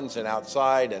commons and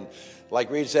outside and, like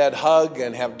Reed said, hug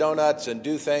and have donuts and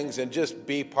do things and just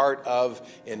be part of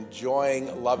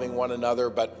enjoying loving one another.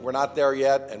 But we're not there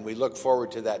yet, and we look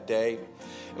forward to that day.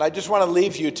 And I just want to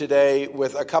leave you today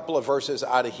with a couple of verses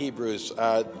out of Hebrews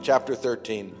chapter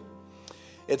 13.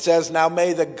 It says, "Now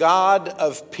may the God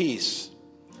of peace,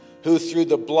 who through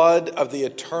the blood of the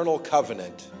eternal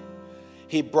covenant,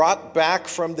 he brought back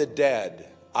from the dead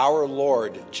our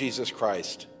Lord Jesus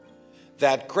Christ,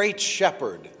 that great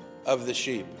shepherd of the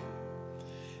sheep.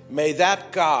 May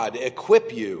that God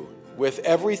equip you with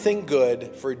everything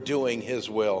good for doing his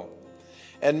will.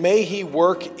 And may he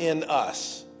work in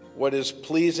us what is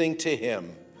pleasing to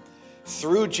him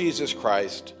through Jesus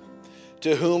Christ,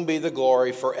 to whom be the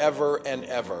glory forever and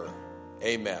ever.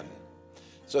 Amen."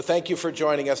 So thank you for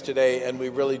joining us today, and we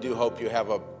really do hope you have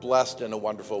a blessed and a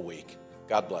wonderful week.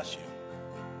 God bless you.